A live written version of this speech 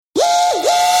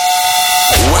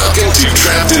to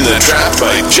Trapped in the Trap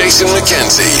by Jason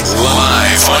Mckenzy.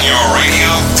 Live on your radio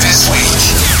this week.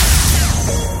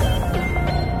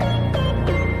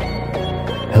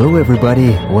 Hello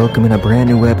everybody, welcome in a brand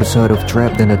new episode of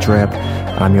Trapped in the Trap.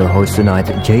 I'm your host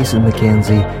tonight, Jason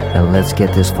Mckenzy, and let's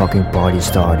get this fucking party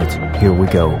started. Here we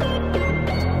go.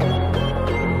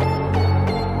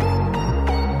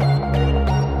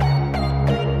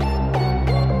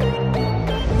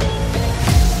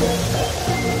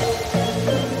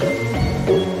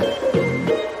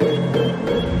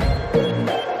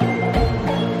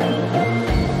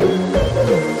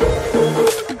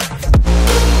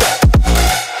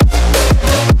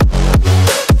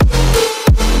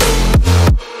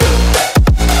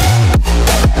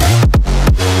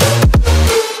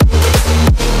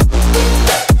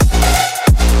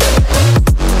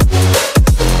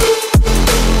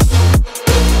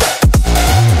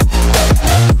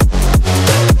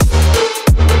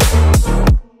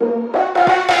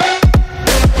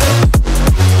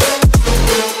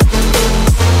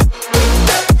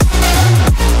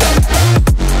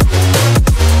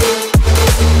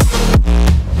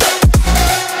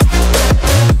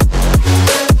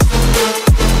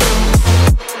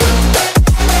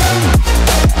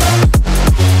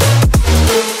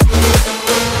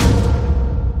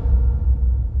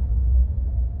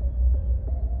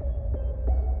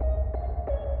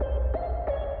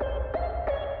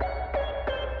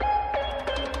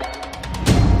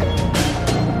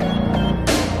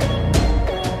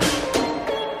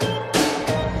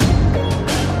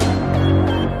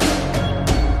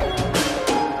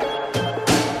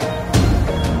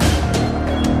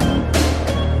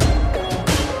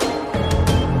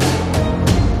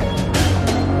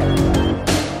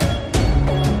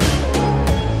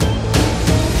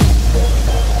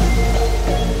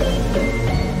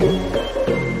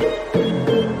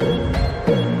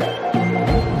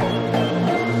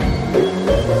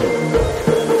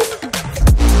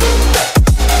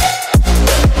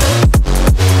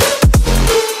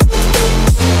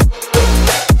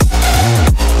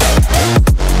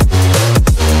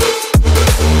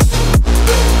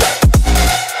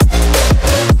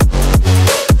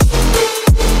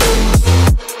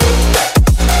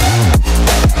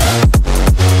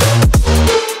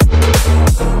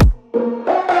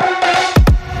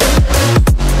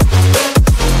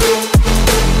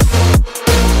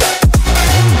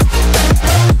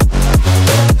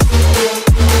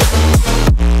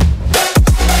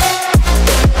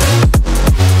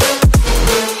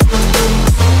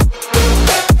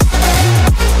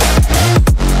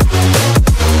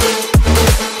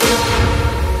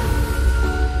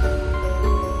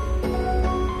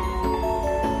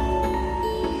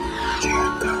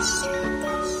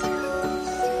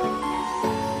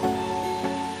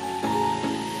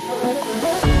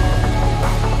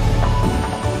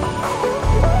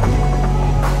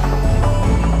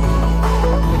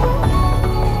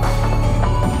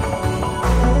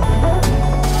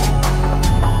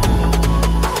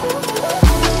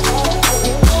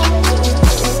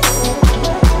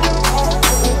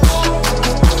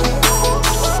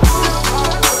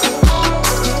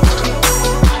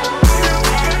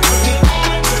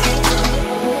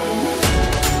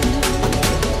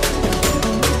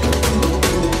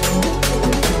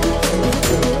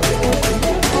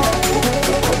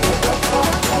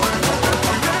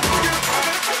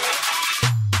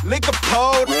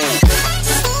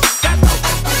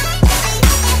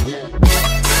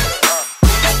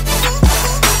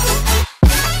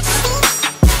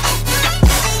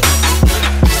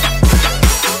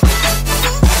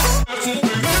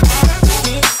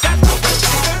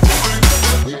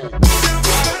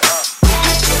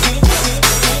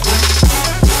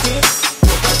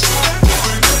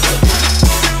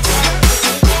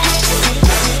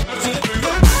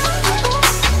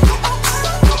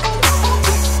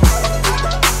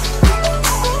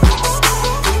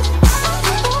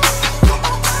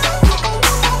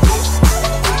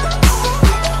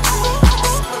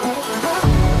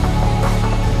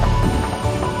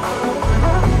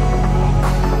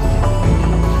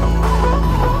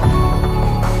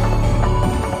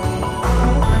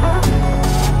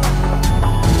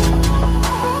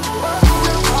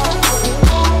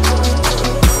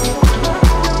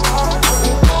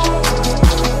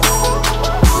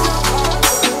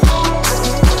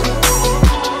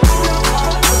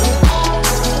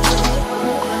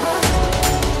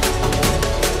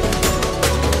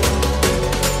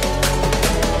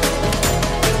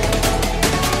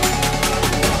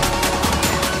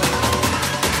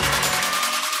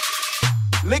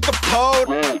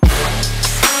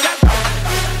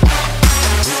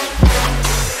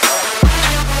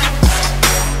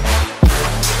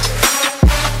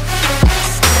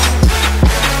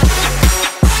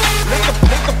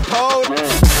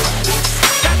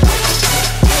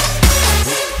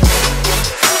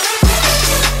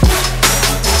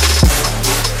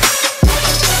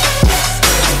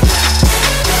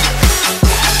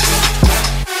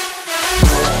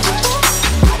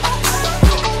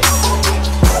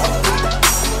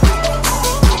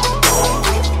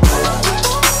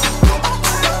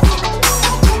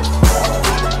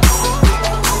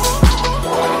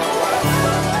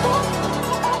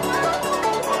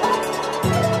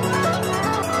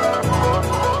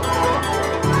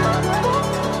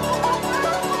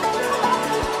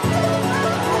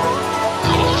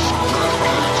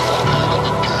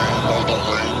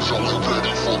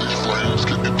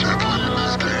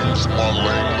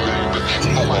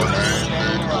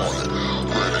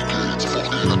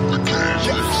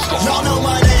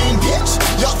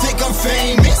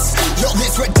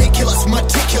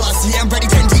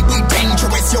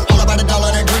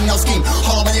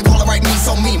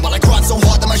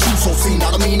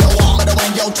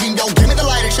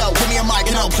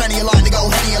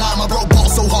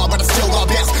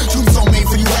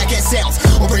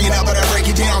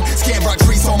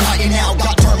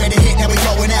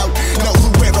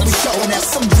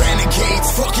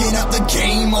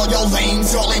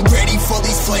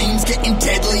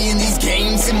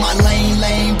 my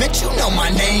lane, bitch, you know my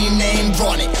name,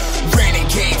 run it.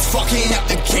 Renegades, fucking up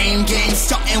the game,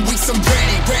 starting we some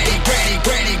ready.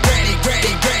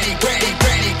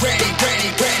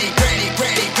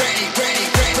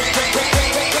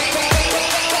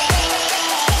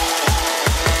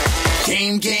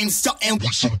 Game, starting we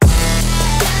some.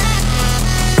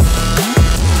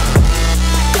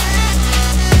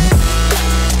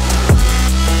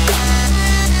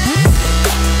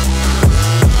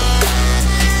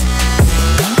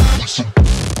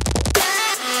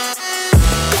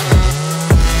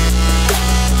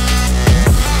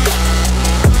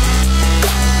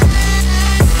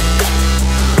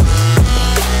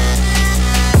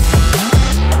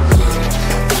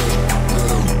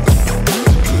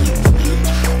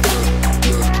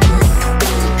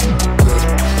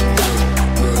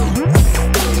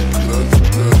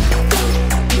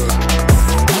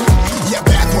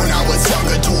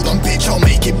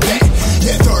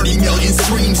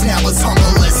 Now as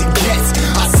humble as it gets,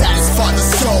 I satisfy the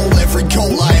soul. Every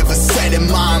goal I ever set in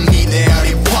mind me. They out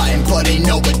here plotting, but they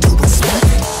know what to expect.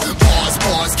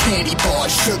 Bars, candy bars,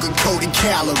 sugar-coated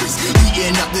calories.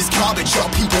 Eating up this garbage,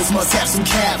 y'all peoples must have some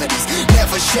cavities.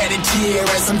 Never shed a tear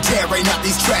as I'm tearing up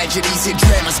these tragedies. Your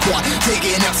drama squad,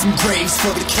 digging up some graves for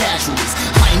the casualties.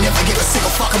 I ain't never give a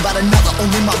single fuck about another.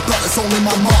 Only my brothers, only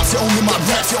my moms, you're only my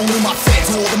raps, you're only my fans.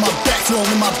 You're holding my back, you're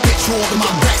only my bitch, you're holding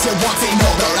my backs. You're one thing,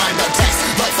 know about I'm about tax.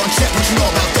 Life on check, what you know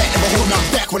about that? Never holding on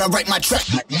back when I write my track.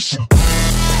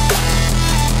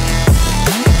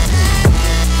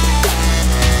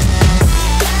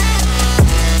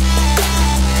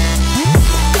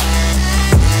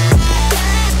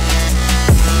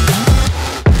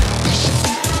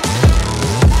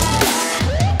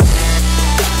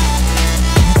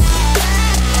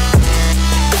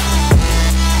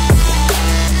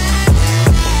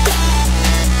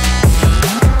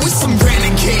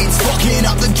 Fucking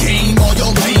up the game, all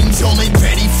your lames only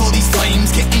ready for these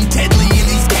flames, getting deadly in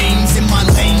these games.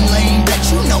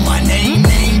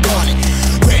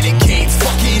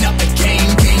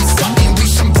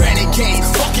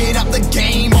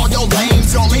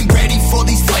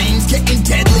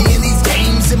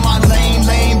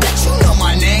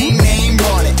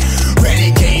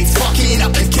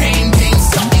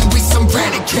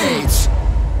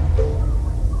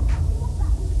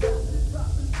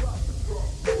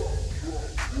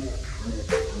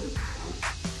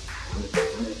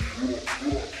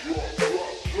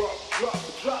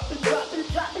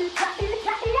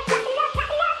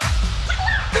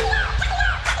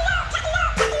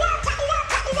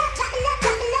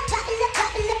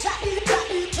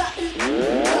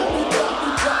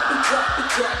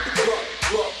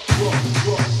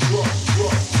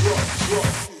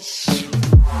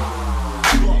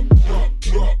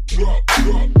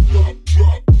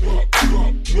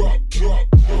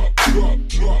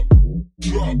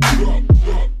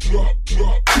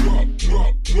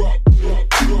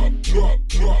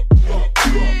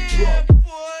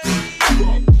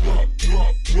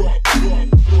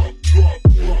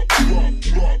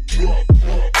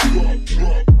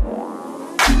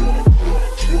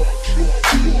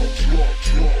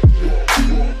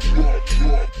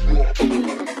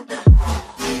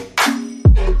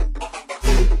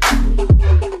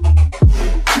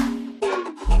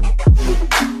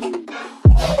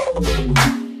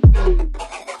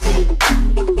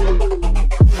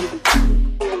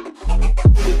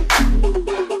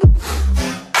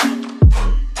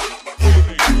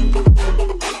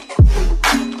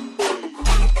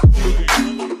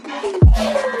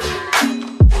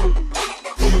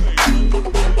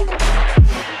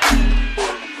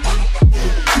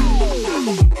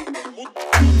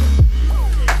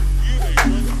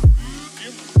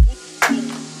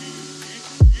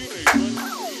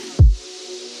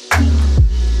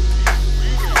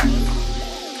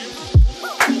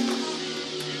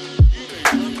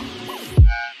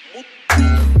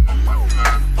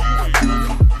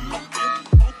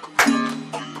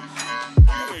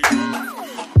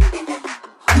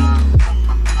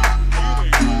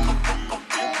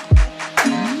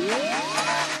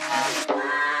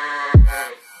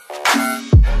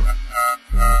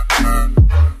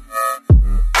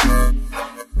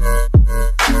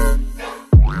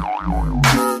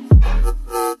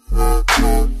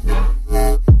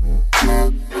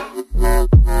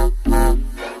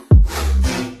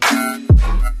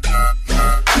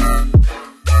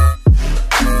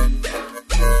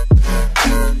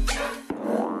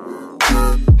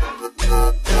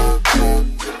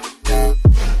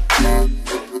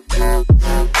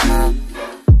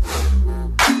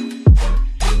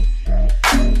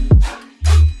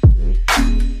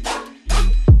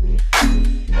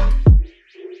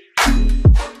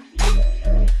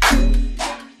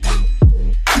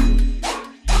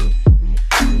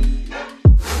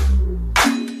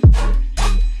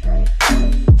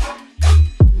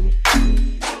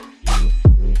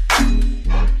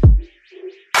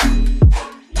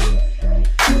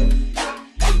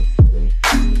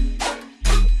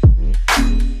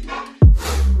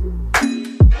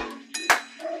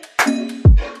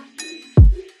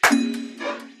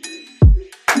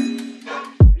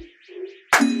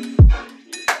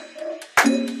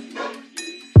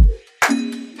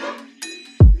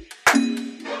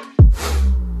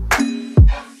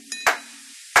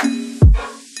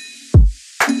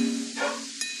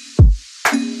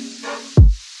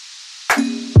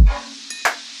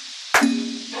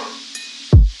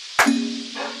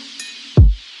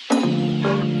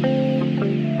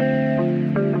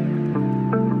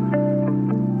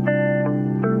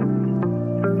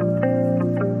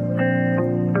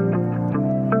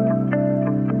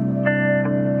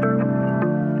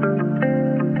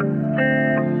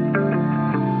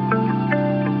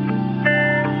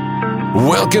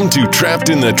 Welcome to Trapped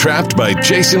in the Trapped by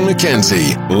Jason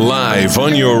Mckenzy, live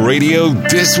on your radio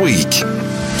this week.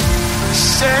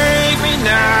 Save me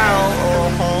now or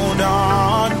hold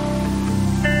on.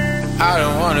 I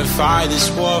don't wanna fight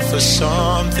this war for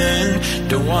something.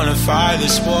 Don't wanna fight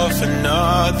this war for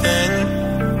nothing.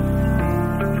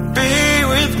 Be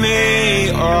with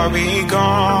me or be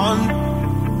gone.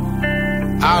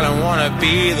 I don't wanna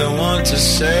be the one to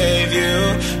save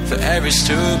you for every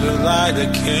stupid lie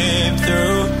that came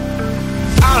through.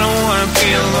 I don't wanna be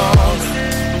alone.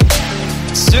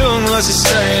 Soon let's just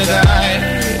say that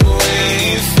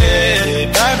we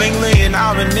fit perfectly in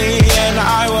harmony, and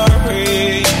I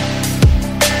worry.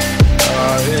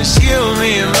 Oh, it's you and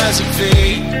me and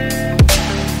recipe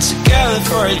together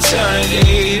for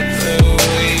eternity, but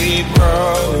we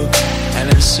broke. And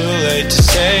it's too late to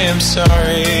say I'm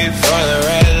sorry for the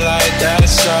red light that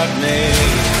stopped me.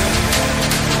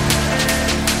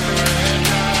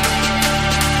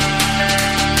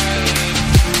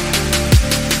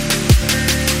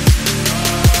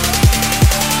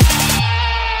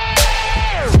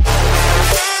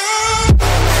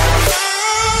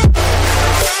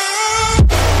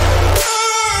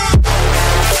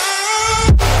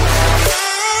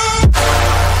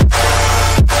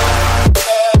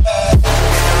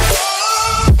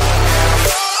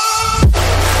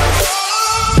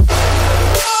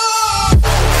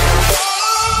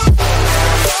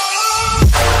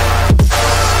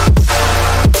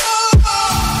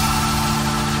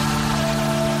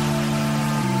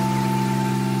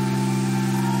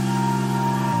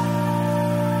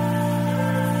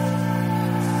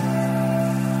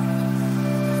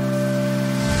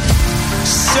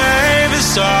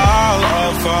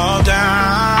 Fall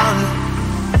down.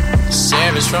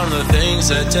 Save us from the things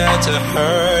that dare to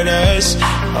hurt us,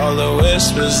 all the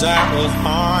whispers that will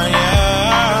haunt you.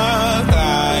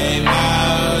 Climb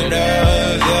out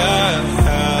of the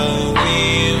hell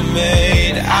we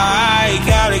made. I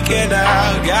gotta get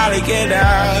out, gotta get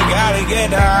out, gotta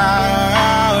get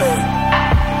out.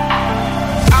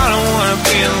 I don't wanna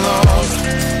be alone.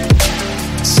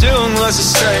 Soon let's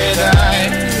just say that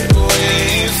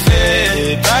we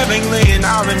fit perfectly in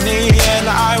harmony, and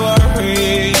I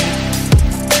worry.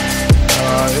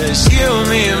 Oh, it's you and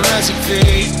me and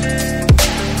recipe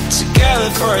together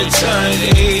for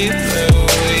eternity, but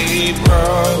we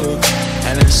broke.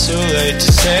 And it's too late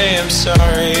to say I'm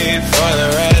sorry for the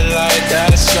red light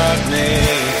that struck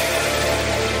me.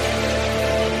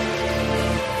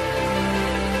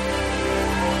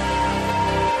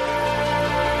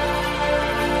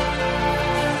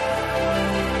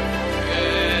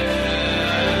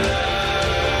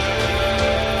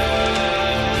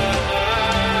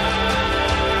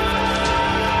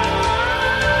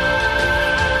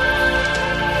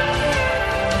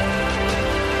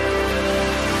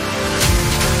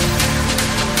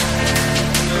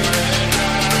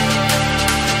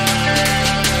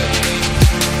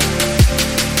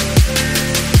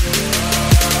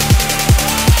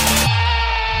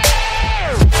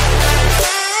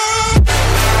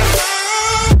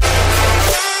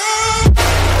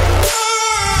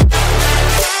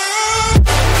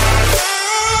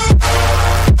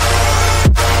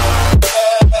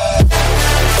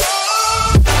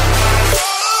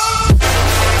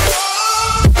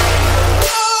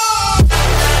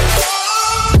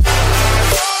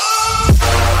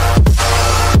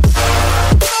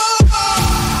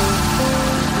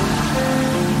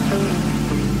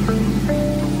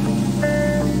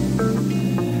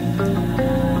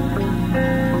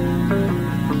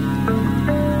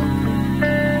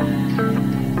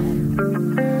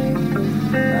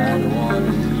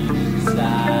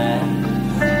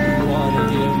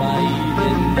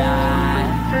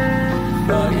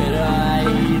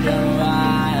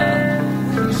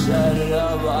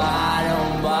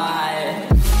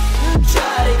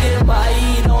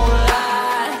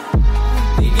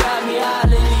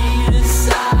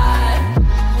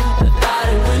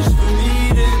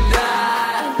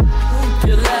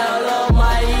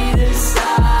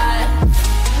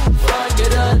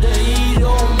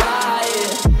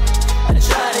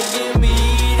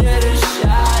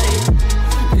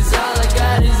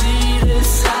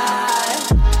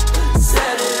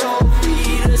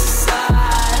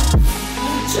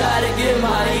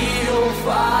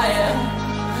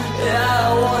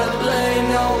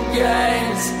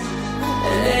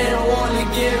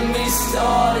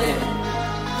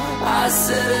 I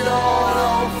set it all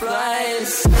on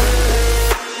flames.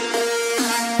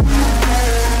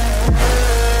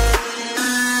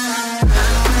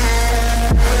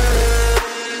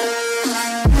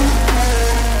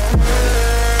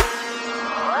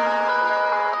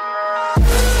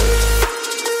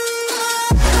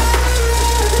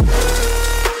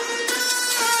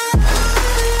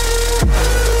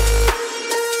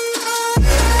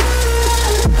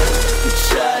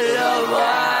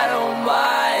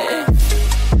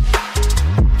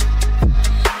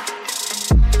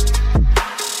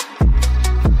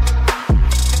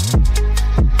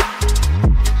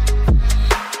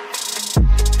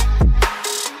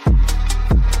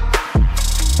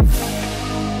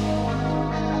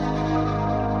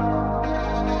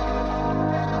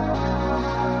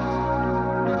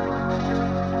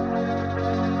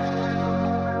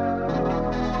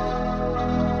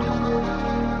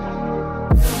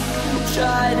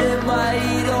 tried and my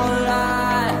heat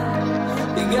online.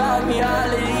 They got me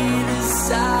all at either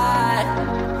side.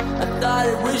 I thought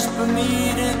it wished for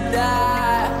me to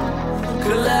die.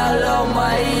 Collect on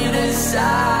my either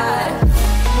side.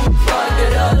 Fuck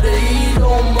it up, the heat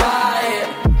on my head.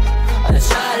 I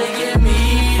try to get me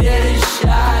heat and it's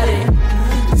shotty.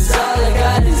 Cause all I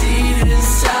got is heat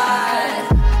inside.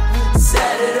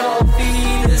 Set it off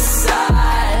either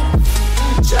side.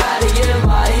 Try to get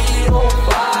my heat on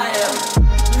fire.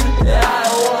 Yeah, I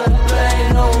don't wanna play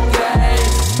no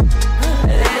games.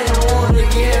 And they don't wanna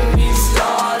get me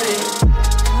started.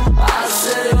 I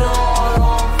set it all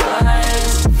on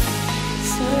flames.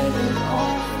 Set it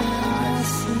on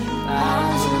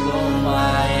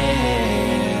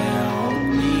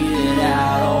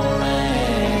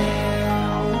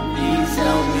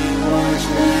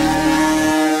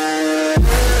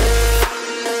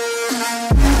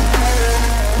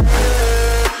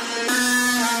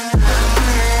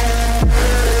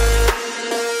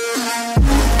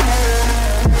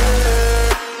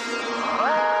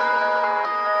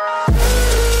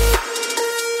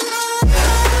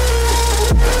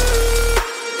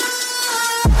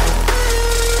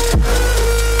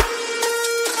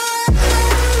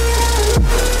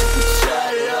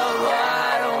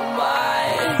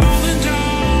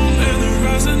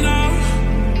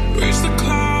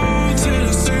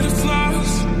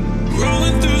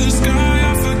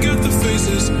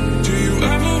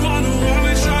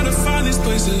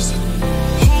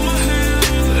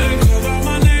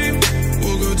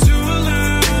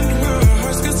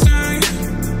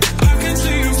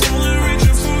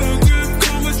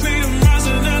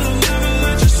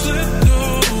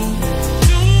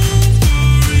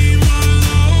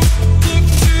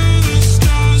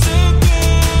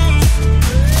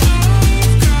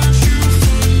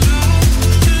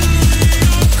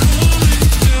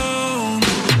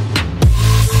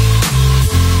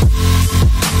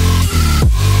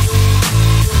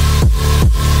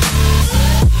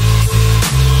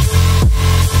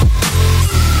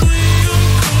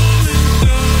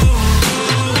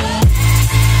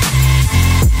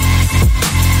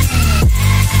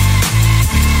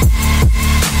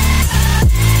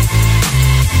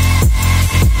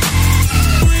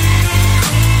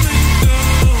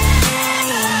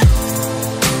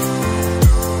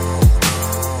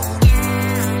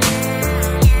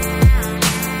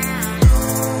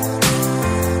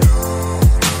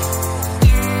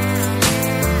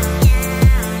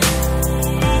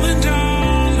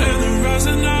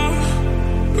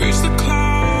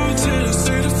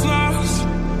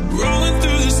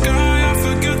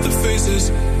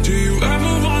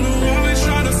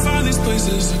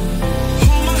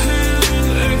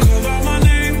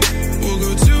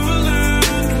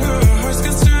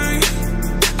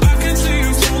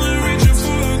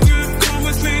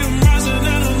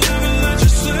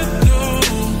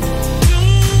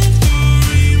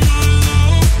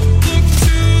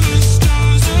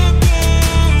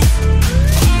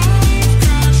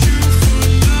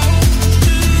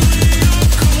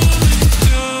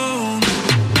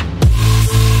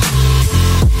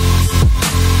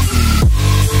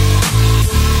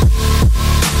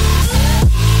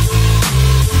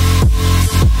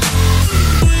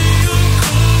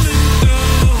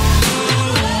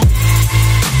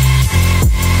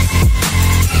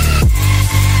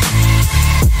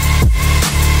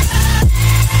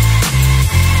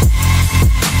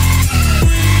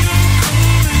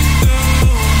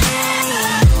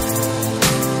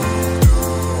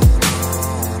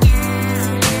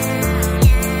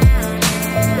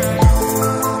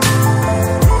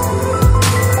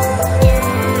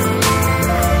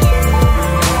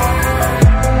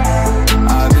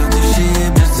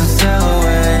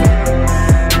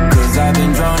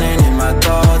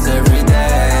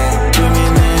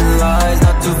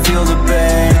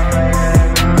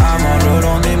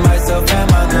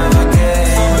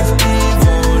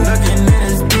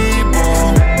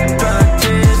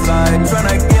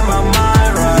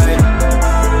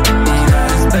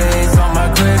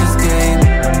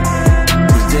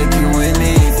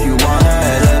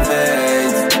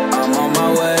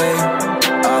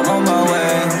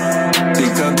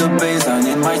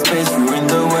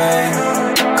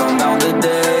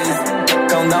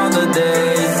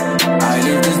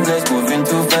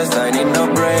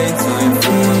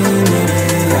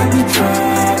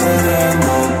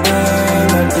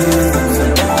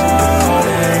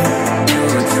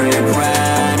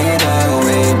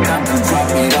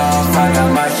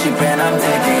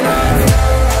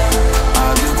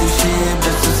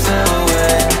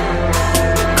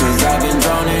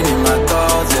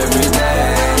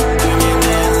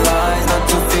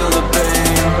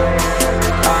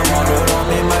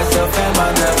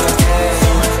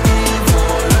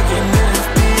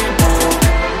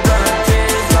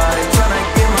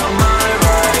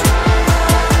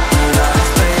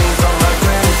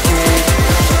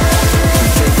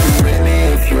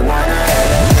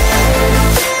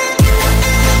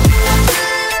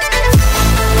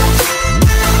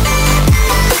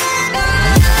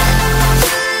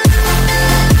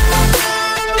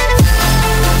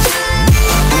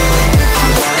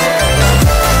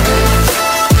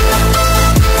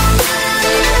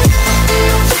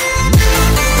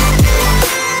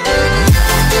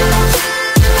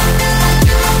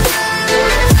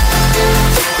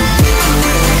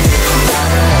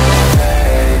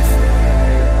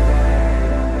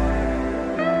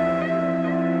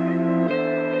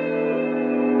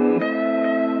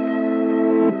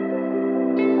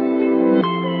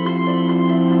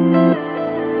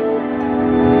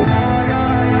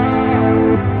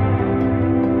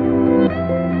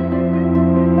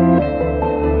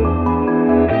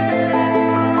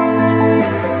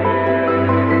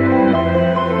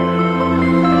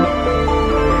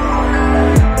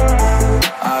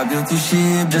to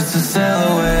ship just to sail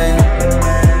away.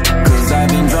 Cause I've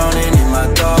been drowning in my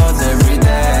thoughts every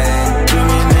day,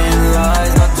 dreaming in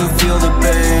lies not to feel the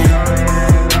pain.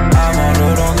 I'm on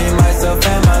road, only myself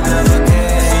and my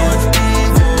navigate. So much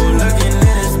people looking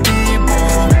at us people,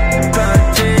 trying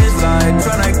to chase light,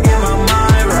 trying to get my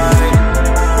mind right.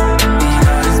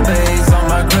 United space on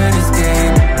my great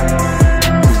escape.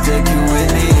 Please take you with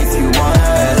me if you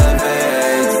wanna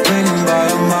elevate. Waiting by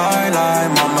a mile,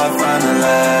 I'm on my final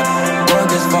lap.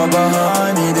 Work is far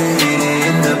behind me, they hit it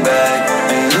in the back.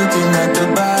 Ain't looking at the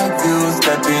back view,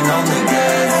 stepping on the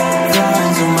gas.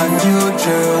 Flying to my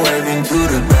future, waving to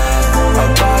the past. A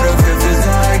part of it is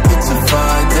like it's a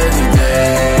fight every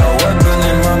day. A weapon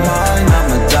in my mind,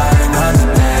 I'ma die not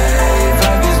today.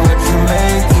 Life is what you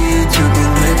make it, you can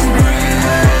make it great.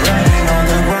 Running on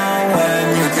the ground when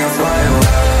you can fly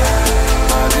away.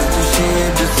 I built a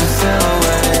ship just to sail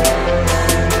away.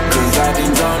 Cause I've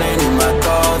been drowning in my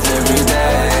thoughts every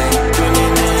day,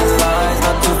 dreaming in lies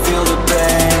not to feel the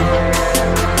pain.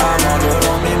 I'm on road,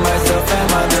 only myself and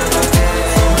my navigate.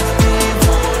 So much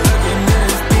people looking at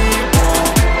us people,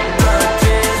 trying to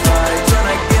chase light, trying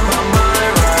to get my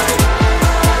mind right.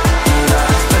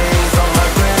 United space on my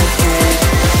great escape.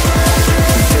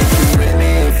 Take you with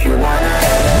me if you wanna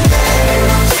elevate.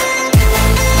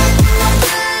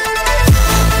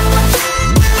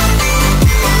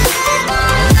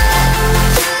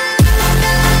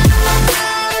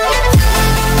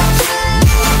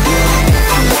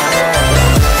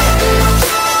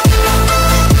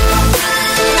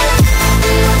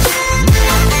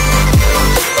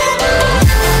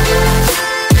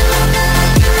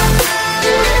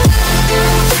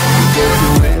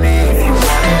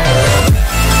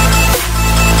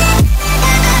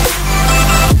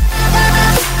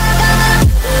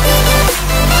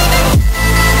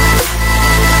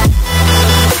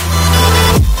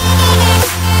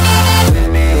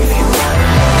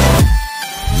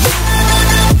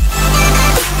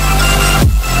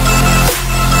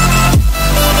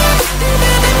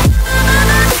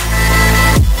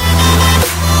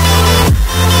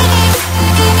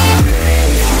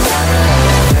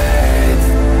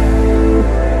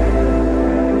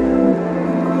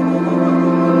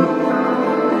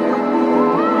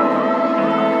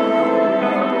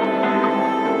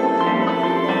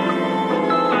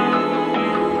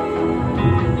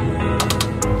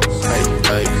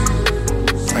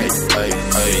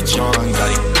 John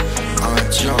got it,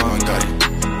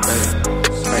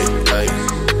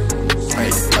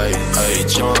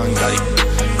 John got it. John got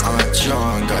it,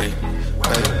 John got it.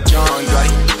 John got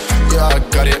it, yeah I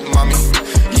got it, mommy.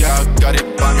 Yeah I got it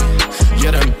by me.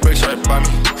 Yeah them bricks right by me.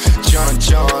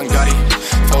 John got it.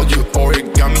 Told you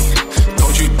origami.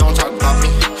 Told you don't talk about me.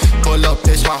 Pull up,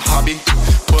 it's my hobby.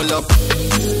 Pull up.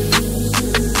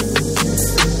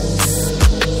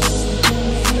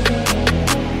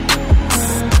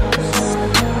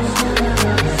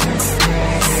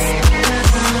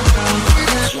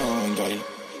 John got it,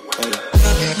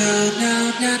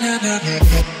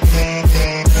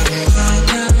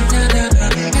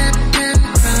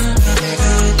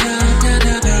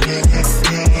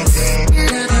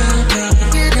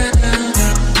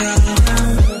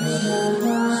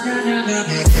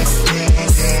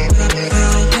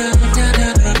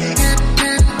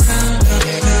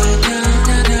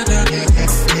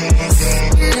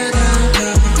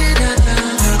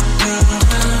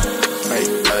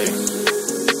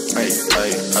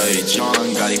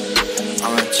 John got it.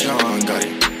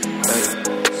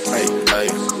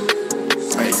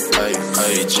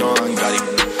 John got it,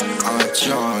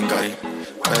 John got it.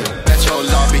 At your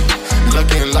lobby,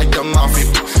 looking like the mafia,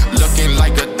 looking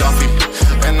like a Duffy,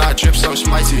 and I drip some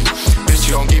spicy. Bitch,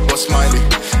 you don't keep us smiling,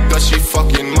 cause she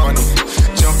fucking money,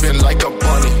 jumping like a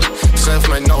bunny.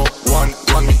 Self-made, no one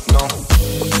run me, no.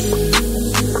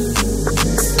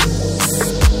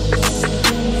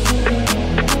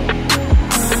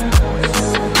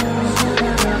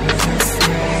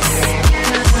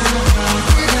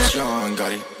 John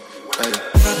got it.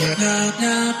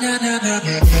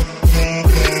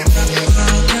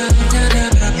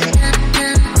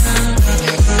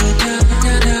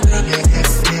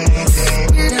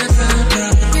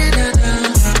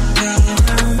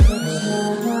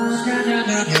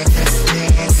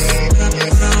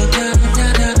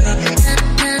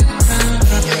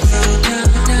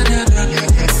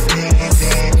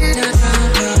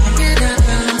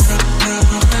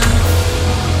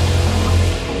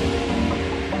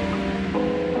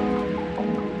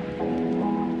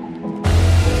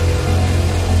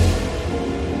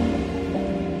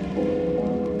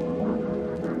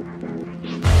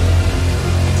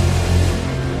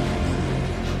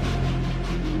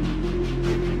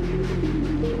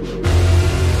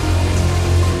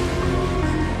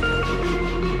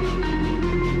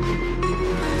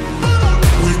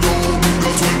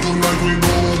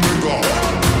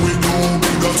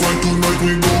 like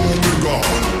we go Omega.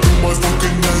 Do my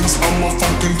fucking dance, I'm a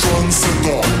fucking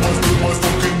trendsetter. Do my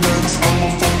fucking dance, I'm a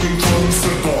fucking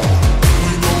trendsetter.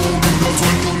 We go Omega, that's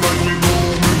why tonight we go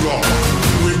Omega.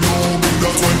 We go Omega,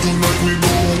 that's why tonight we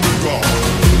go Omega.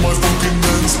 Do my fucking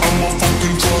dance, I'm a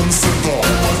fucking trendsetter.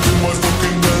 Do my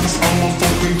fucking dance, I'm a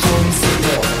fucking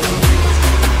trendsetter.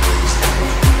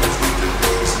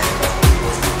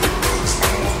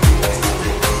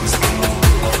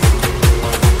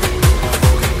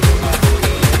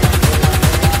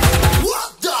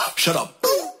 Shut up.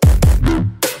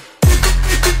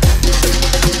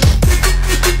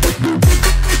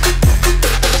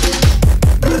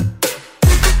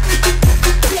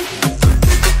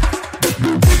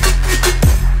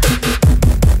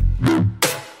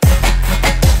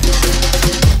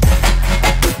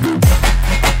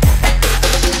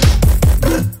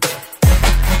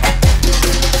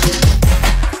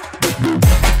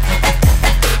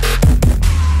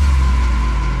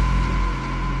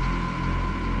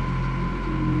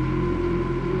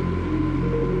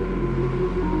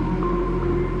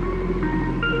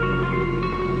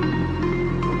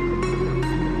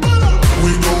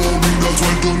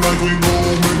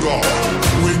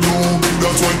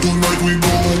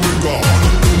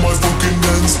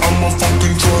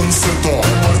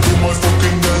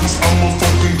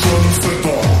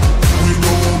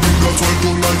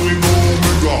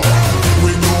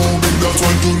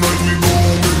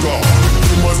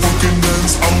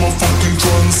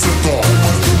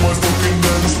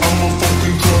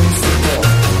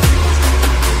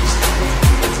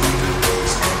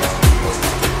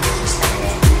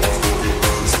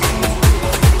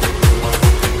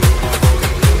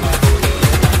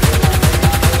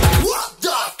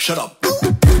 Shut up.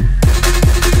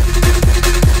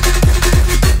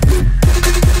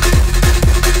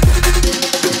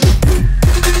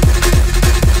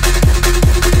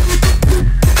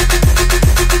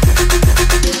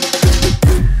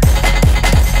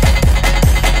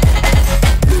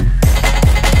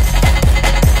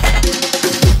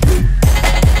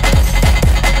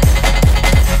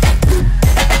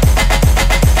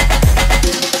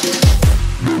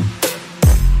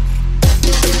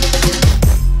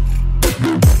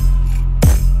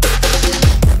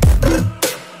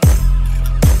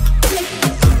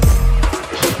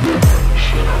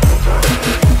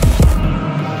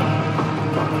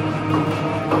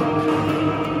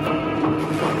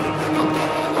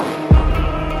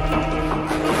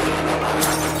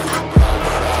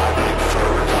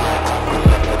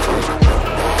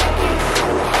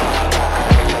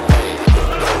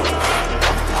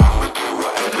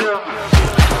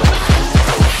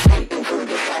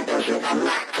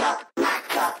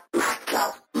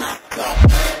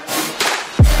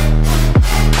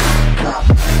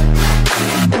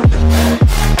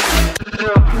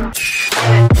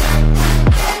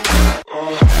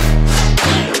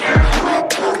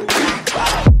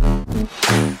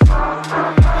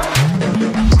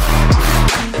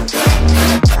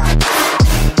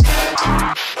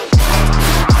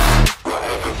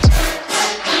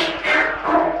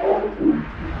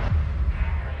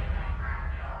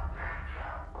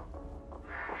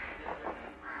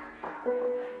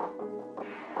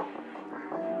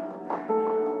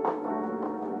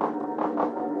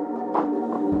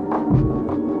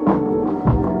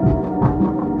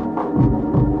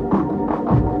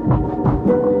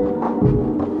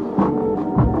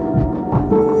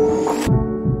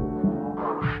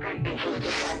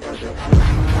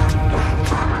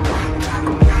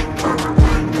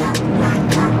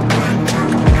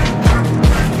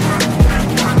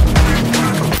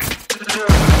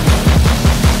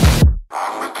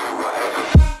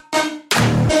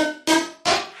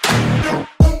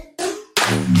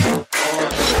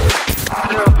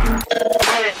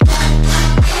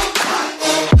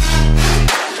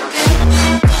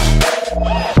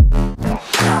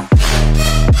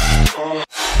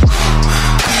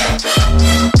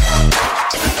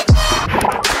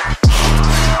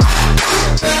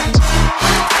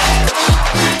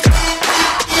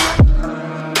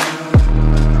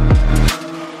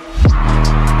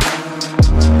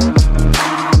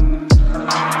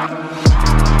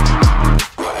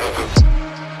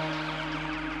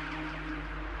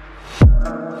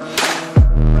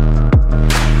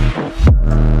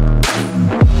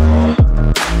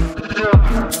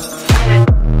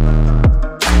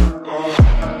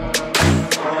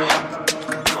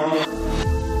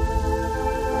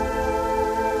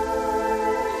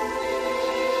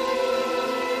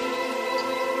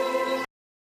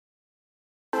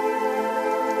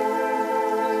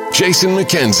 Jason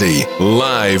Mckenzy,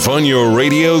 live on your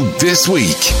radio this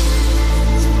week.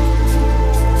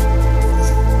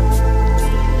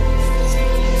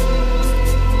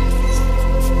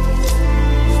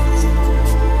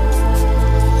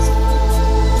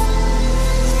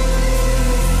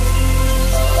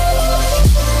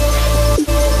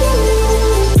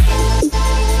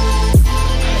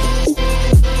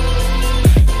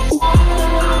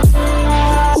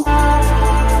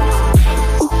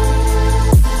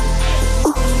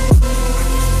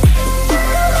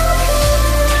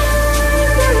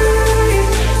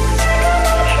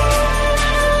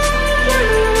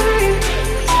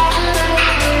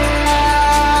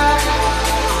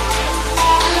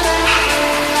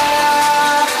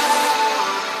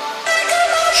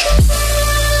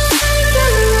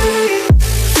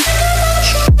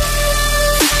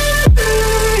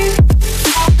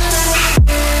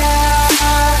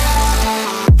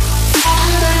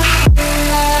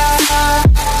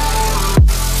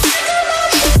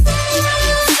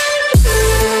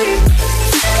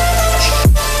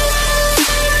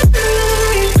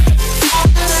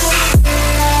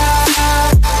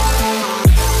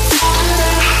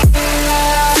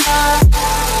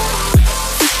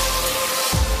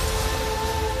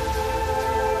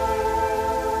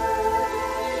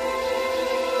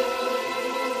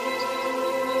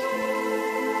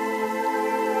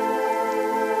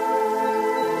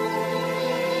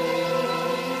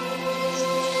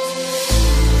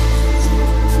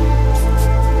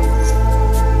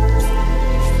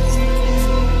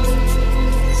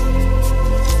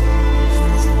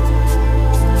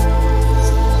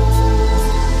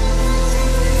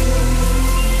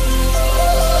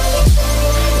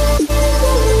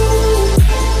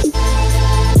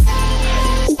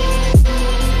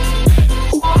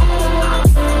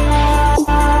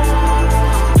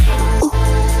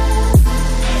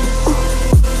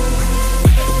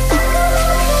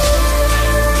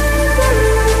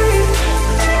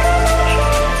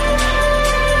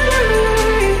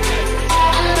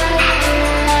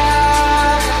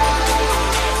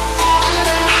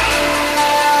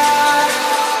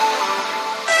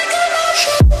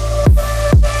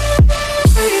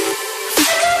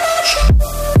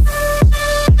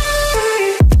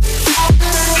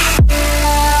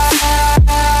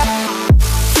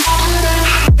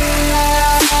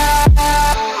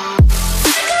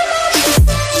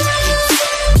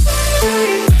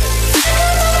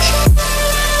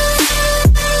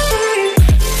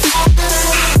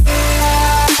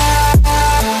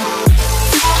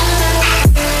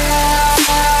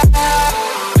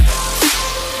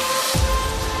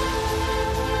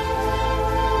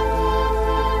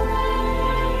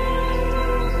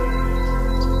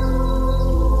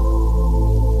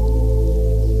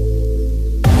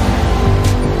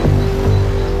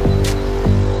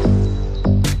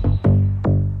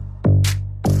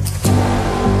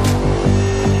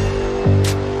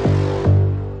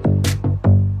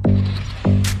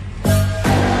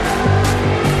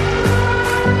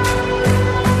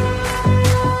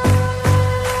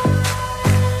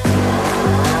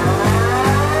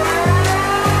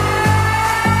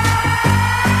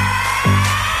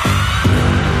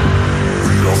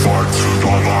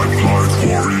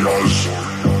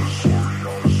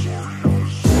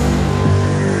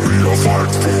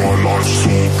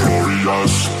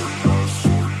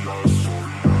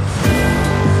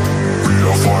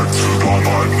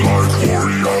 light like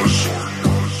warriors.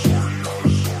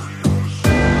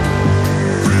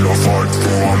 We are fight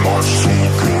for our lives so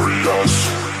glorious.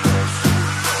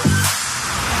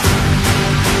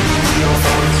 We are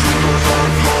fight through the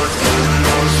night like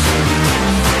warriors.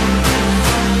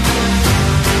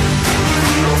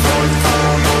 We are fight for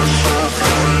our lives so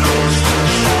glorious.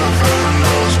 So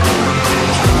glorious,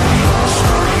 glorious,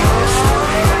 glorious,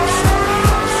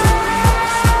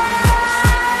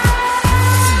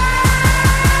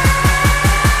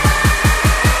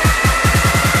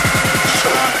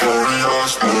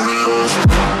 glorious.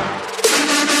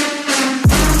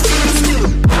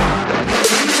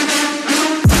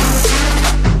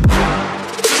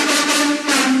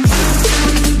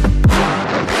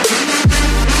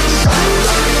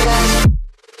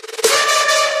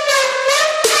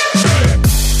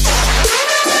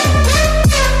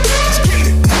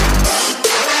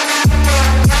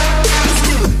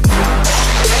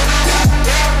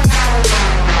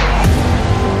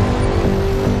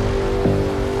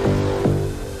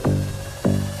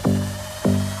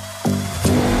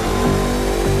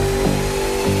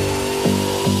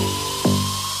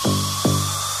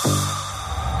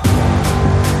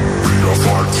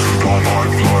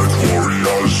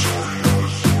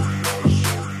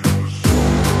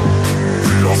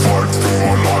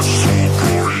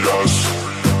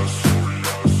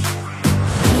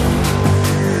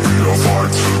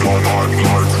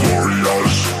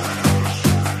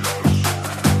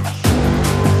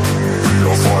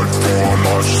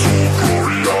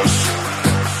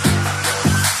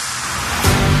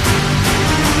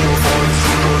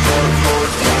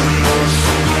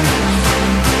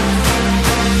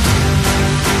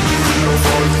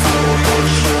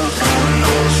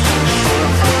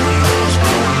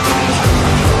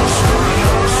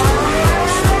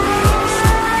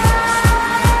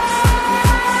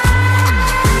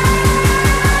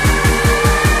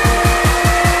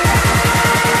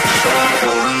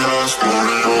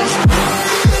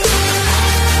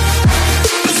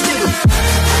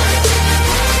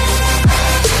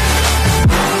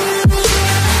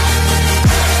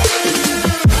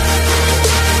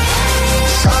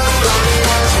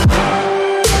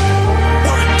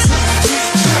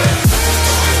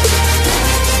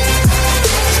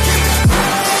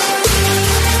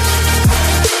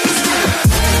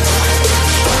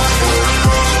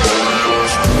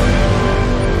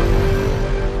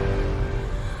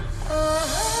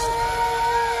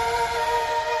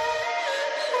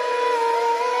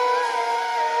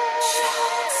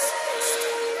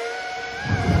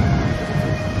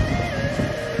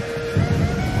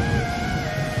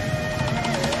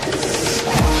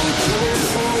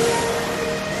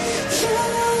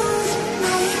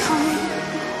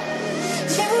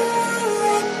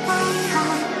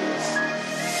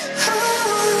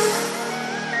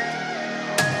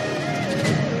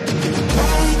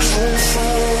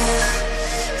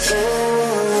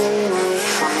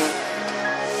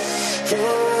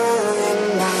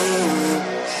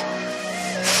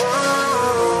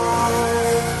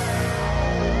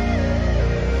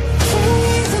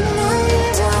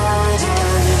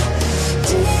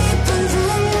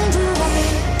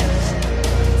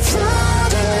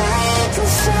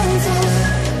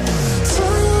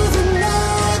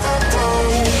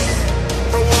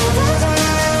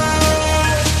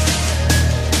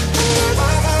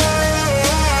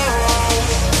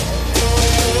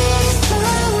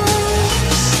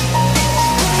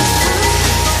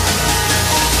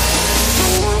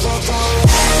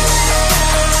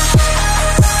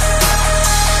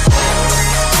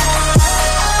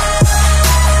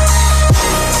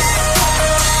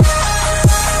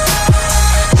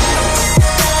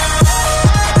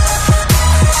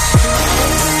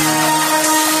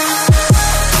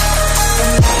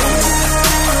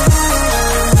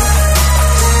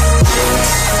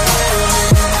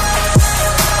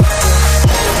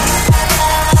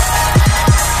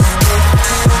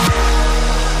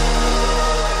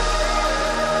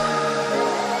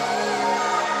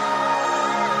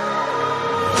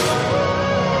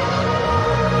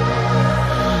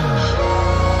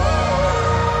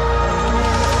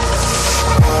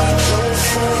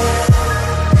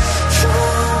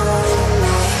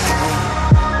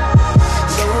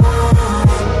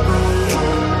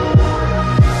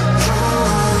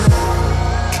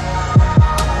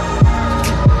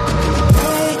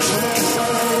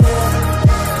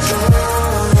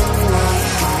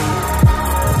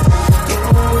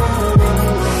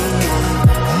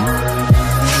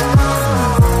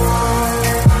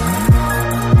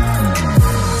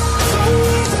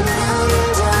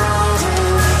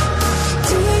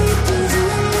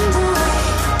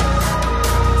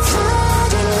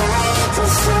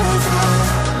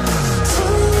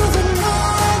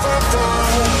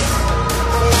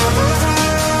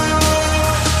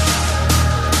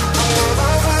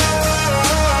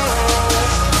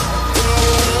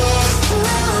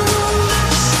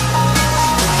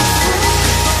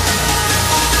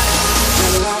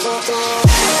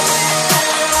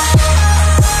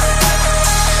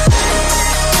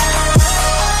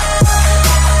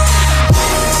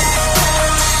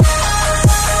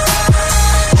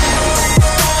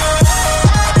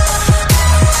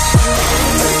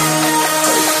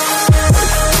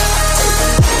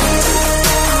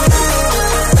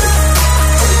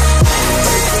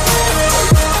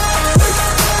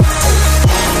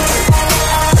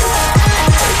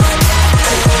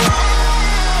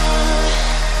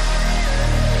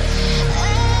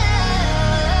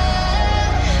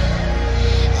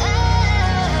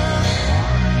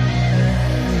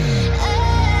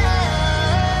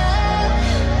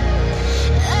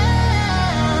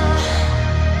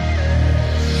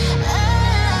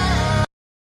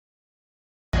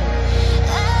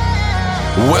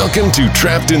 Welcome to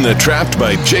Trapped in the Trapped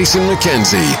by Jason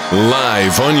Mckenzy,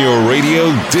 live on your radio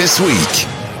this week.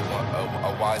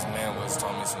 A wise man once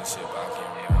told me some shit, but I can't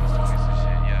remember.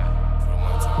 For the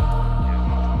one time.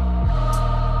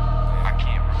 I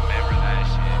can't remember that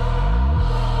shit.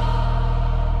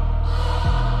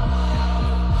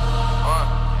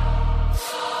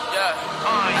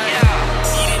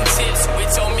 Eating chips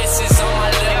with your missus on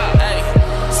my lip. Ay,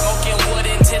 smoking wood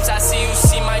and tips. I see you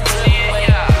see my drip.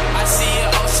 I see it.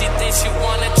 Oh, she thinks she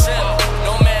wanna trip.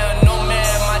 No man,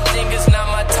 my thing is not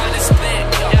my time to split.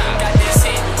 Yo, got this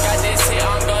hit,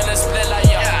 I'm gonna split like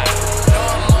yo. No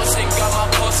emotion, got my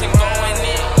potion going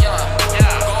in, yo.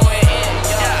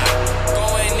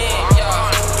 Going in, yo.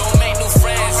 Don't make new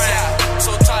friends, yeah.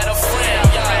 So try to friend,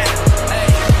 yo.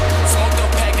 Hey, smoke a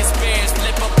pack of spears,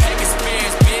 flip a pack of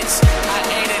spears, bitch. I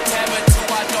ate a tab or two,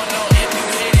 I don't know if you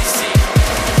hear this shit.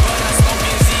 But I'm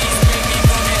smoking Z's, bring me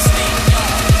from his sleep, yo.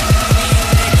 Me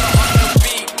nigga on the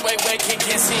beat, wait,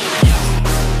 can see, yo.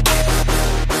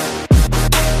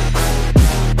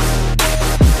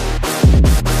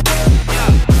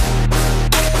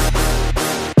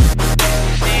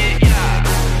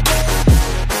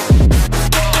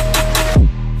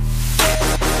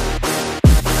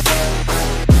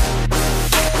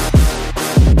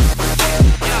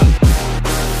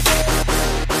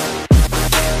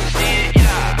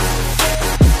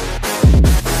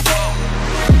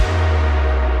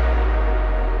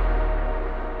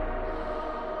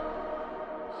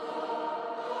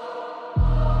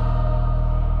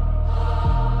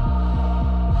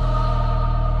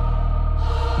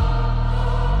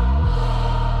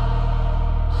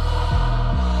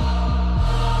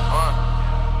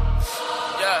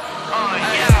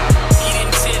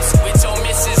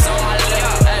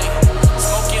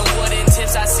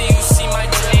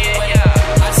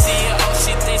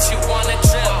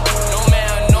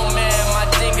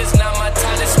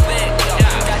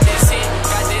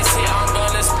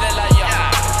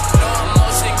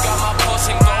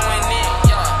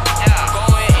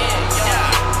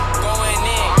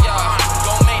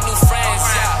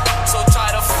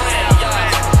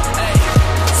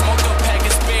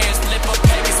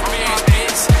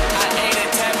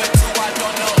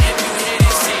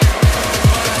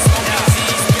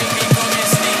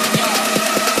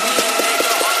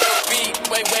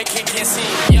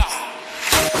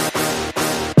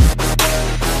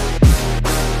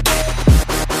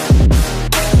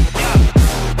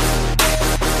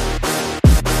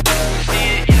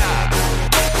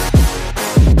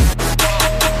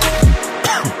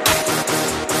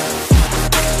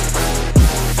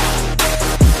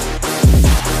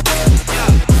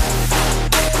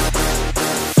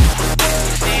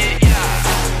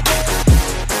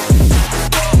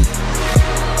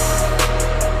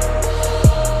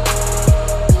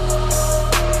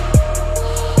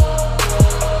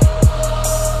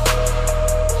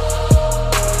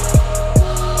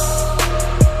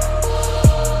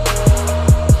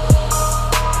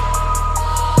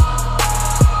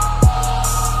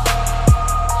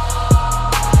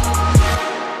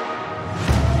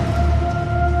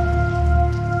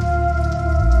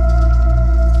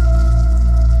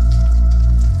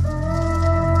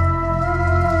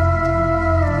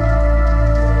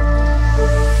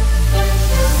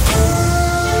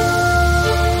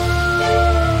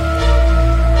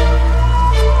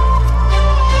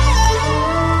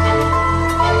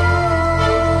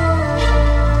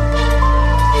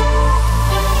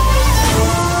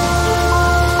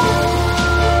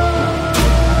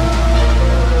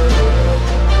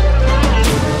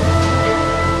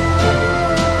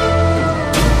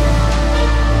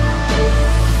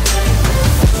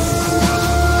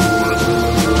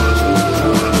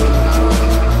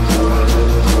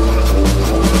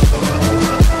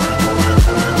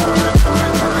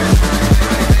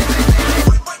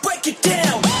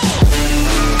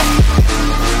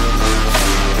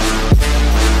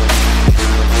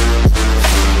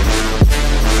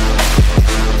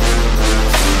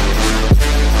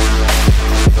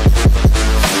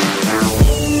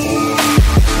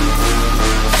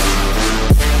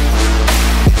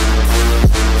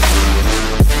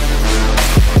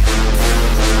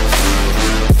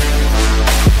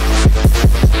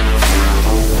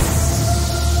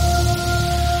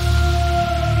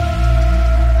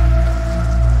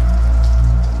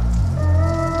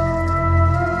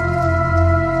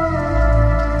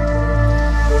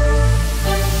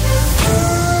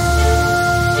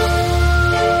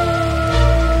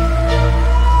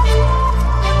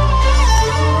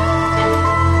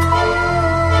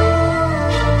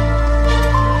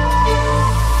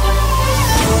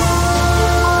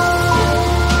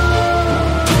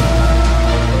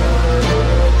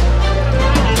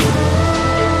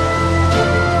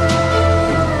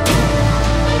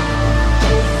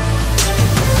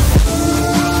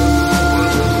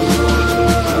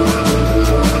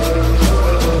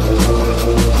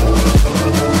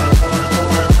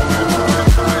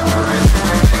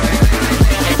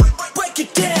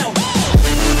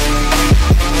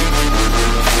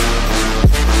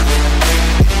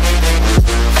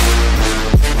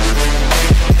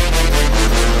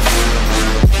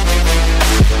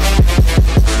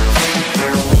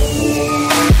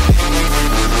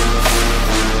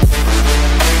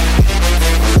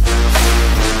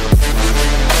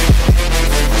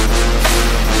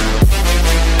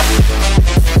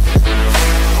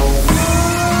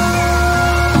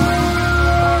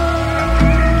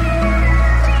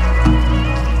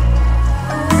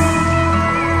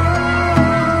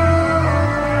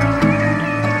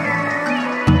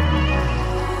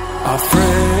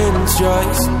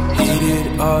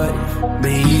 it all.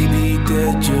 Maybe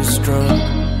they're just drunk.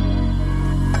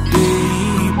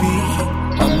 Baby,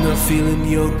 I'm not feeling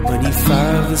young.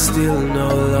 25 is still no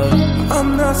love. I'm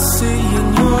not saying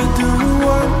you're the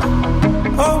one,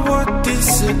 or what this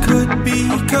could be,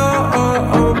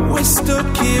 'cause we're stuck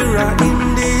here right in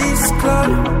this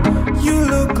club. You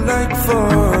look like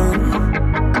fun.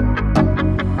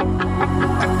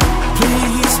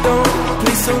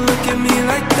 Please don't look at me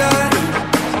like that.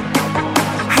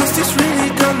 How's this really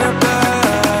gonna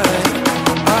buy?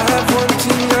 I have one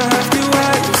thing I have to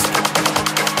ask.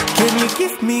 Can you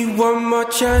give me one more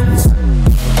chance?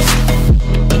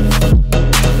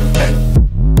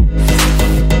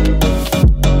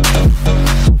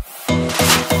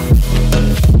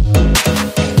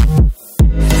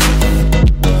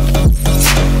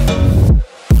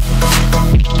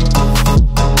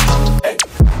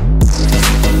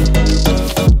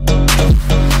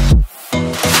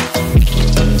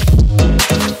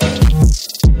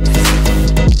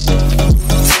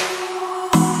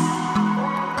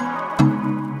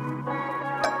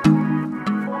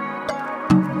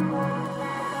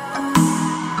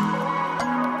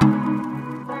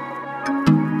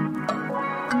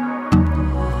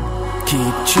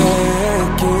 Keep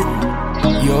checking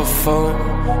your phone.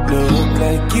 Look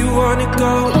like you wanna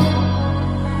go.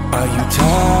 Are you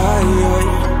tired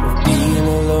of being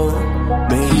alone?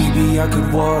 Maybe I could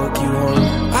walk you home.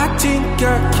 I think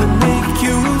I can make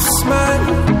you smile.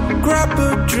 Grab a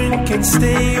drink and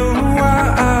stay a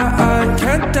while. I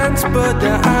can't dance but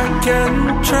I can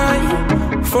try.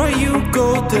 For you go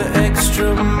the extra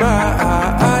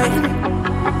mile.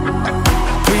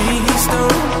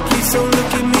 Please don't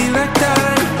look at me like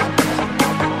that.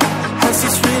 How's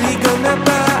this really gonna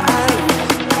buy?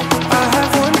 I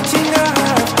have one thing I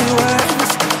have to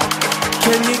ask.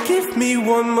 Can you give me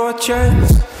one more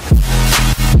chance?